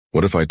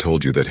What if I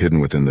told you that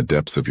hidden within the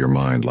depths of your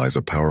mind lies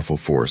a powerful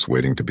force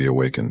waiting to be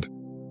awakened?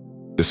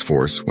 This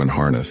force, when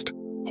harnessed,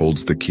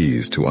 holds the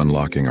keys to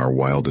unlocking our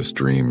wildest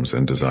dreams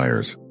and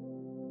desires.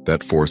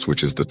 That force,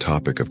 which is the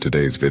topic of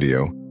today's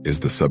video, is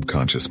the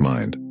subconscious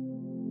mind.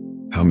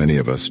 How many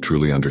of us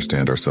truly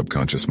understand our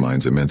subconscious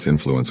mind's immense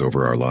influence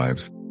over our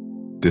lives?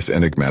 This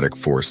enigmatic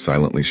force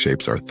silently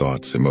shapes our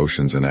thoughts,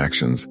 emotions, and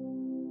actions,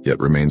 yet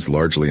remains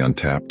largely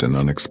untapped and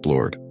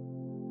unexplored.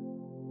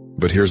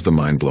 But here's the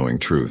mind-blowing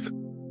truth.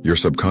 Your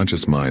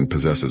subconscious mind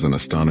possesses an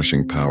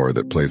astonishing power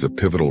that plays a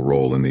pivotal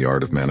role in the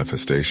art of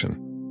manifestation.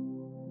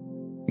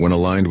 When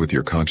aligned with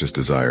your conscious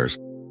desires,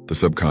 the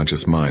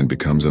subconscious mind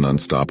becomes an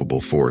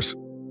unstoppable force,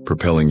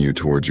 propelling you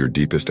towards your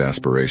deepest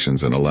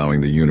aspirations and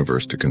allowing the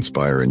universe to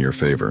conspire in your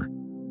favor.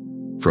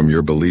 From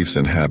your beliefs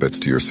and habits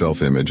to your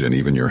self-image and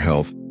even your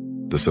health,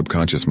 the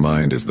subconscious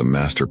mind is the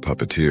master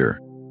puppeteer,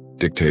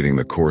 dictating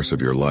the course of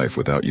your life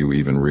without you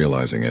even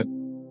realizing it.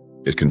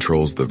 It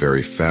controls the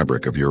very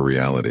fabric of your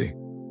reality.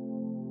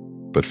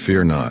 But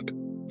fear not,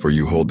 for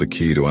you hold the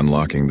key to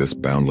unlocking this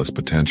boundless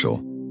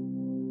potential.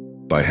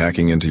 By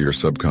hacking into your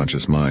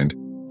subconscious mind,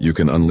 you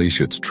can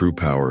unleash its true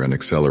power and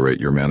accelerate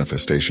your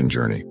manifestation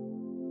journey.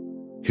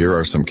 Here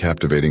are some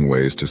captivating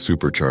ways to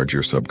supercharge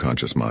your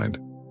subconscious mind.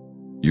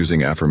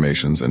 Using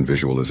affirmations and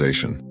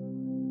visualization.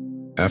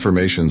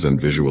 Affirmations and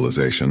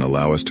visualization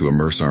allow us to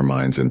immerse our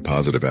minds in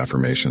positive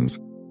affirmations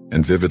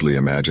and vividly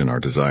imagine our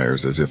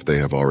desires as if they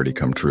have already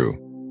come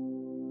true.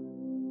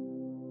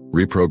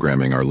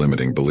 Reprogramming our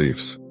limiting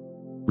beliefs.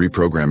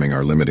 Reprogramming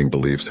our limiting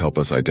beliefs help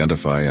us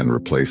identify and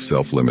replace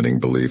self-limiting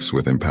beliefs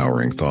with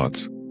empowering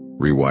thoughts,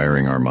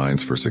 rewiring our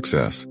minds for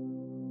success.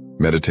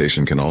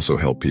 Meditation can also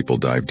help people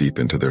dive deep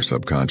into their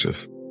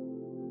subconscious.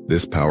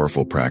 This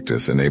powerful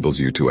practice enables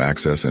you to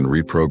access and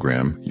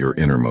reprogram your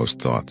innermost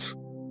thoughts.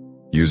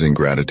 Using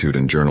gratitude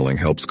and journaling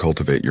helps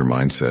cultivate your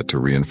mindset to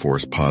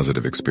reinforce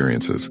positive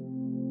experiences.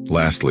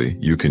 Lastly,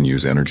 you can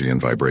use energy and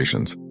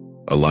vibrations.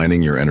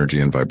 Aligning your energy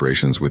and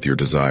vibrations with your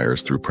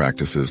desires through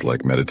practices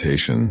like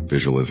meditation,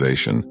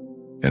 visualization,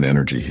 and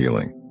energy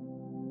healing.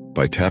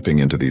 By tapping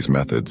into these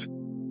methods,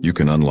 you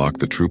can unlock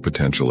the true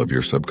potential of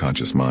your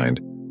subconscious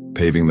mind,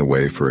 paving the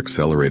way for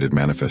accelerated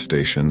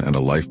manifestation and a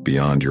life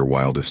beyond your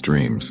wildest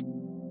dreams.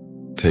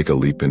 Take a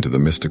leap into the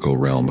mystical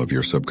realm of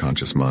your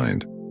subconscious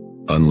mind.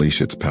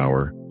 Unleash its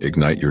power,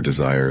 ignite your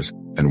desires,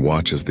 and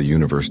watch as the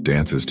universe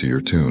dances to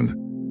your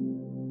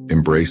tune.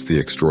 Embrace the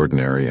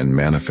extraordinary and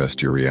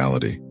manifest your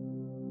reality.